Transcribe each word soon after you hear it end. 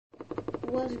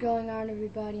What's going on,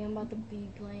 everybody? I'm about to be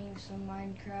playing some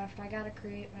Minecraft. I gotta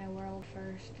create my world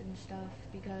first and stuff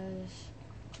because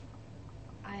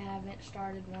I haven't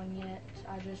started one yet.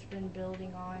 I've just been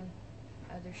building on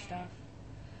other stuff.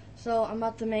 So I'm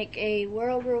about to make a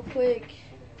world real quick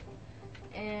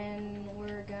and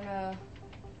we're gonna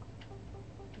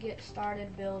get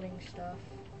started building stuff,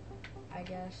 I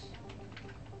guess.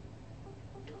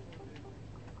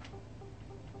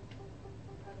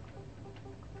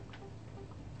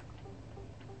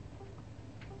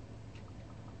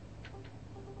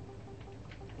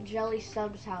 Jelly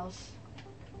Sub's house.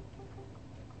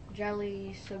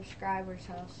 Jelly Subscriber's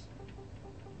house.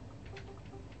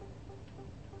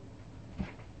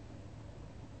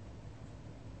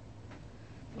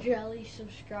 Jelly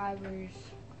Subscribers.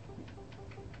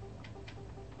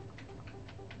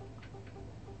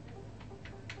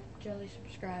 Jelly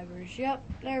Subscribers. Yep,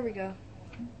 there we go.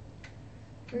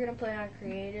 We're gonna play on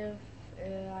creative.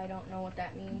 I don't know what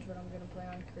that means, but I'm gonna play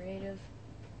on creative.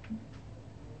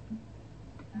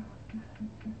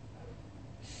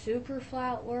 Super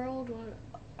flat world.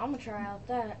 I'm gonna try out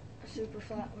that super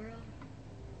flat world.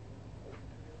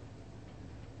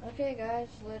 Okay, guys,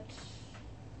 let's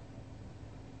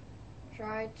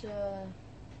try to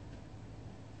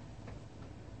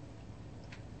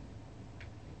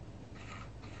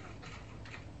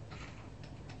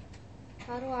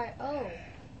how do I? Oh,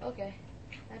 okay,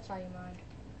 that's how you mind.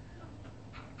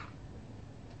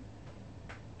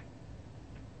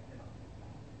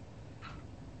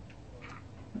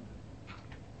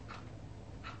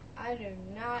 I do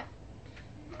not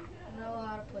know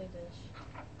how to play this.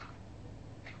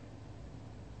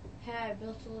 Hey, I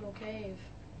built a little cave.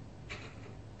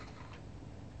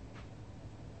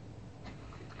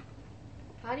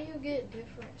 How do you get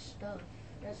different stuff?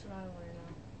 That's what I want to know.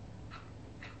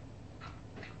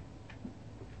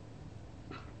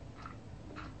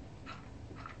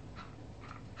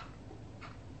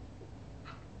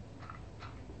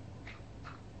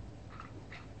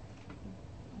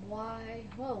 Why?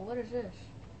 Whoa, what is this?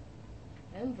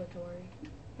 Inventory.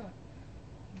 Huh.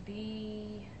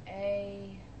 B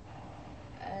A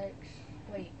X.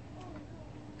 Wait.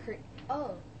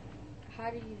 Oh. How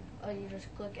do you? Oh, you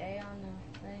just click A on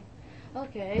the thing.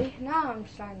 Okay. Now I'm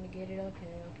starting to get it.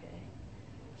 Okay.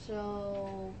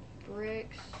 So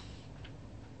bricks.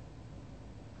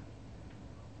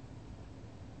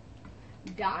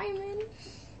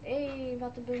 Diamonds. Hey,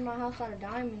 about to build my house out of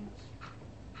diamonds.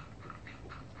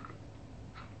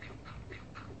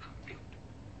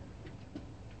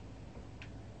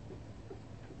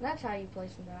 That's how you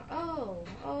place them down. Oh,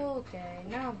 okay.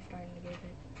 Now I'm starting to get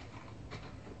it.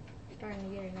 Starting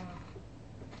to get it now.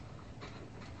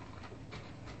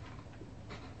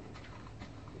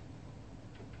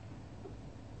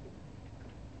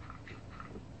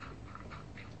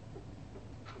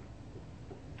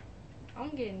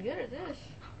 I'm getting good at this.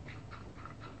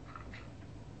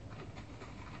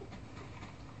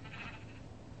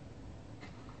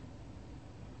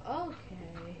 Okay.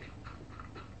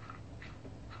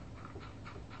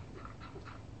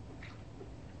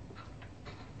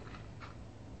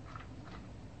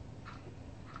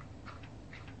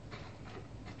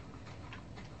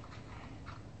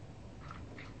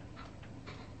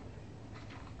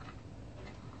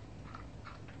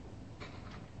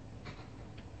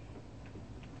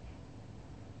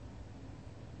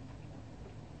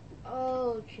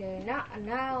 Okay,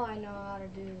 now I know how to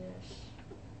do this.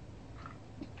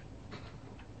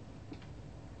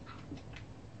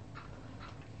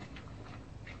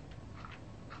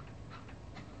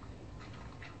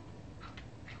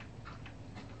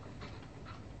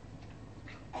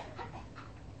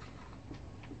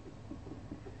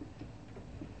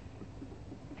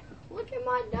 Look at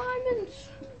my diamonds.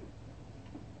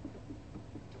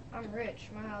 I'm rich.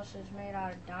 My house is made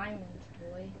out of diamonds,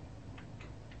 boy.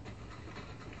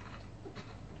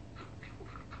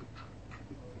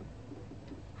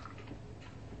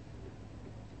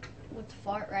 With the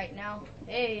fart right now.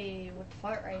 Hey, with the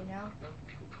fart right now.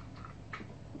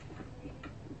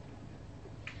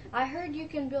 I heard you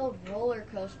can build roller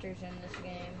coasters in this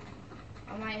game.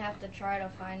 I might have to try to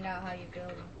find out how you build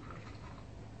them.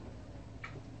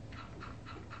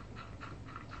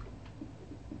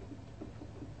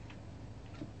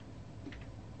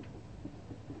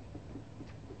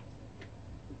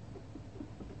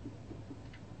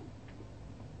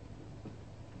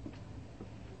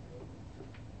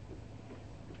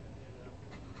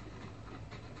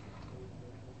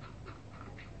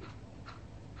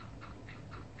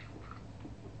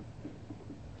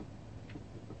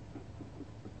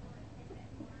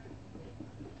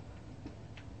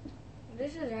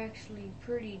 This is actually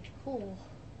pretty cool.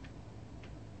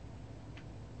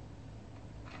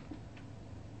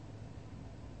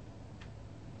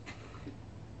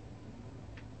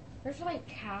 There's like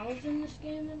cows in this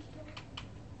game and stuff.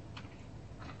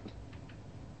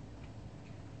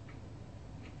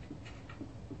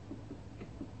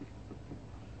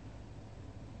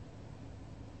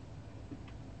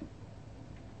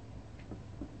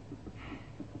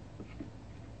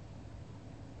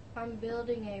 I'm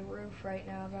building a roof right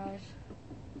now, guys.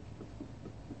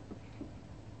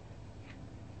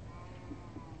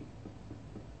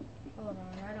 Hold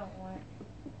on, I don't want...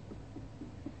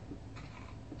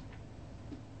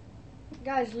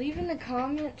 Guys, leave in the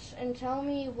comments and tell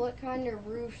me what kind of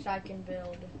roofs I can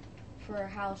build for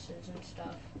houses and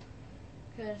stuff.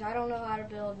 Because I don't know how to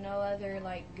build no other,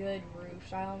 like, good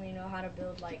roofs. I only know how to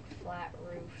build, like, flat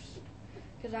roofs.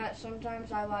 Because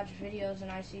sometimes I watch videos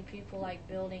and I see people, like,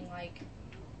 building, like,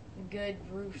 good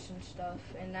roofs and stuff.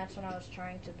 And that's what I was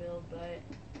trying to build, but it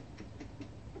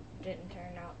didn't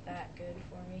turn out that good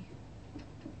for me.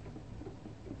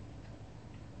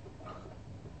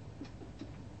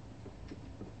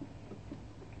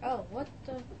 Oh, what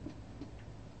the...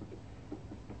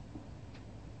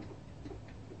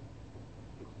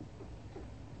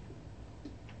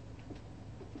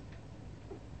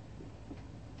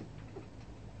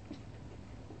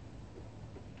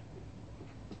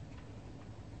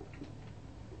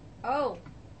 Oh!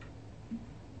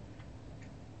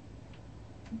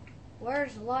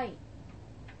 Where's light?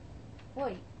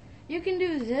 Wait, you can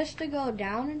do this to go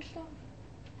down and stuff?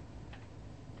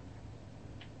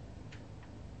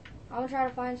 I'm gonna try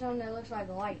to find something that looks like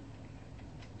light.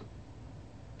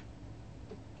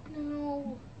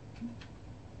 No.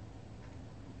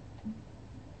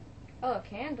 Oh, a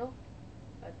candle.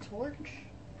 A torch.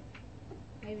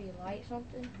 Maybe light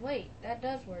something. Wait, that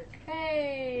does work.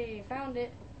 Hey, found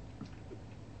it.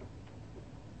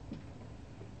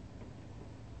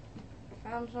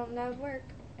 Found something that would work.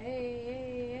 Hey,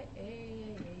 hey, hey,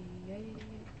 hey, hey, hey.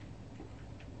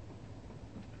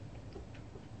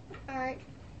 Alright.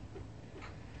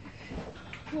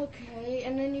 Okay,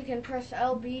 and then you can press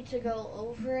LB to go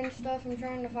over and stuff. I'm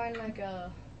trying to find like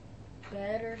a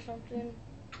bed or something.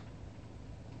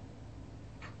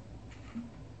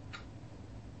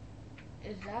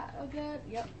 Is that a bed?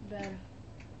 Yep, bed.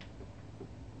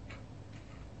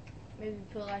 Maybe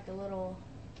put like a little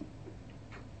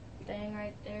thing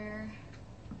right there.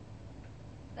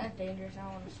 That's dangerous. I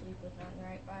don't want to sleep with nothing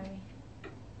right by me.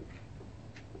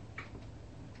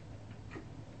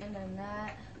 And then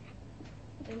that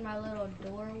in my little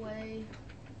doorway.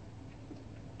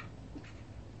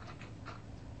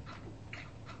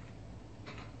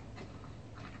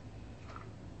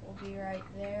 Will be right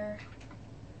there.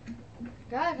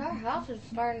 Guys, our house is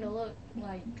starting to look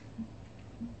like...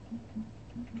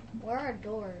 Where are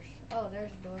doors? Oh,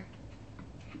 there's a door.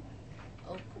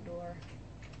 Oak door.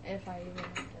 If I even know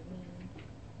what that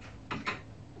means.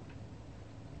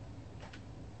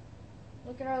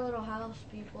 Look at our little house,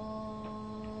 people.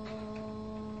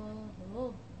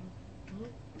 Oh.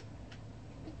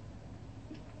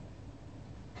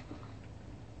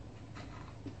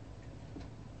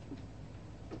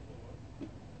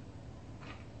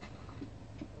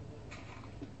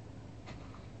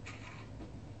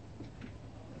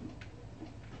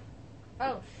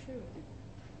 Oh, shoot.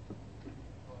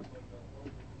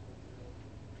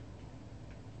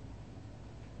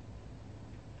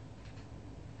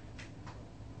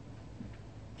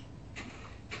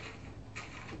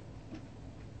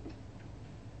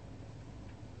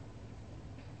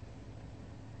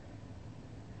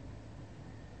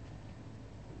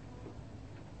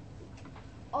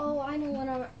 Oh, I know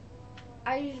what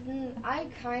I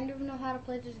kind of know how to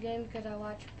play this game because I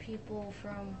watch people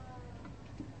from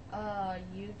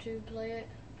YouTube play it.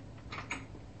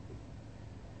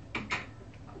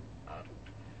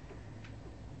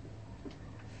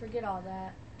 Forget all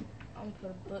that. I'm gonna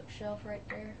put a bookshelf right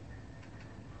there.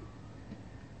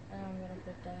 And I'm gonna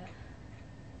put that.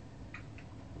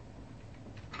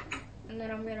 And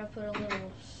then I'm gonna put a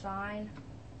little sign.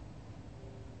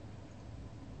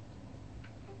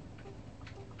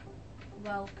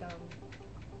 Welcome.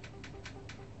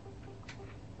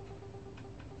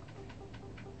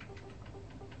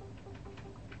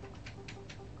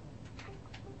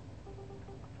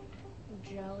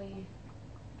 Jelly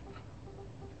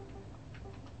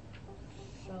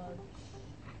subs.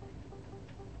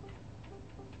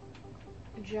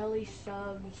 Jelly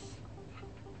subs.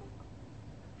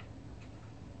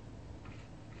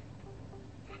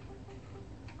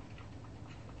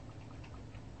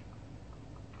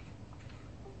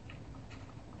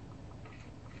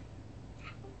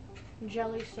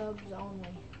 jelly subs only.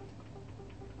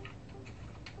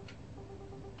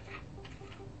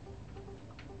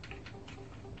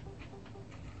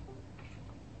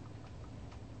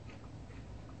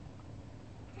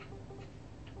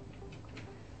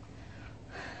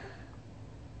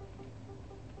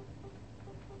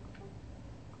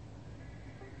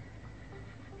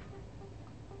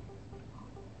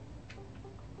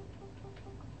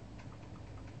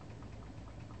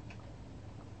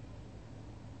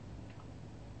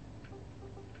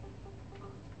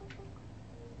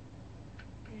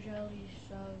 Jelly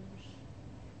subs.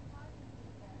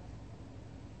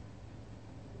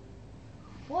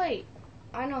 Wait,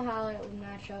 I know how it would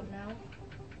match up now.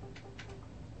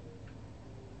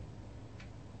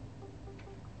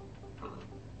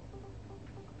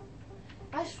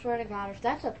 I swear to God, if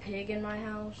that's a pig in my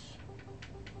house.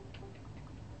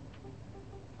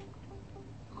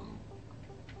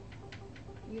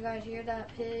 You guys hear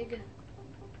that pig?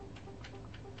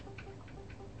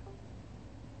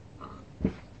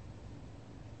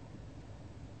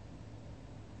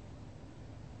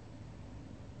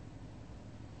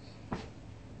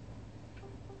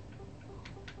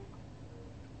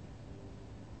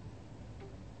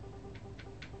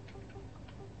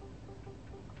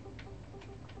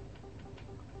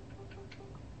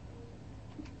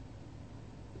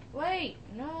 Wait,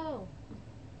 no.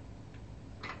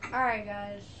 Alright,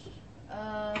 guys.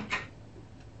 I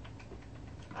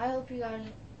hope you guys.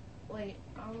 Wait,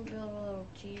 I'm gonna build a little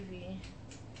TV.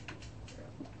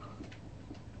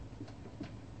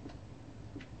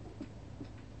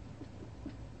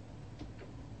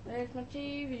 There's my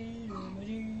TV.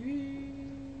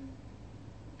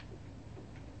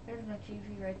 There's my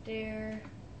TV right there.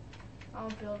 I'm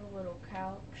gonna build a little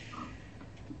couch.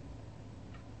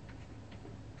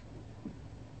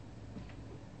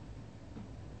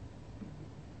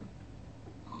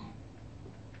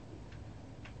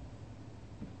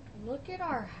 Look at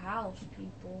our house,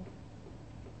 people.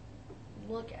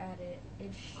 Look at it.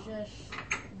 It's just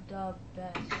the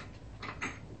best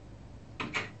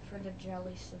for the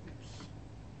jelly soups.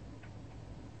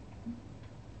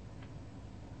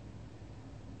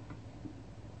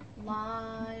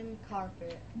 Lime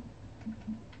carpet.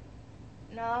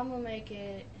 Now I'm gonna make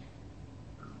it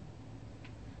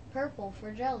purple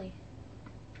for jelly.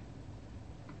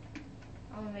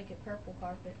 I'm gonna make it purple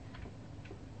carpet.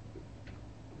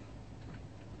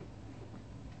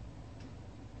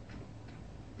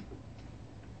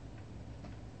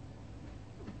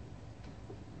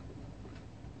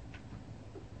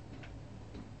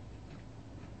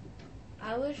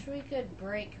 I wish we could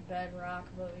break bedrock,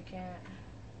 but we can't.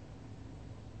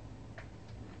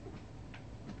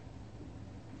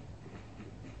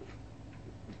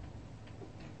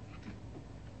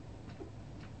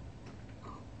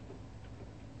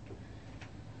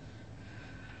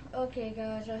 Okay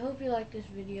guys, I hope you liked this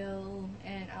video,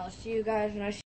 and I'll see you guys when I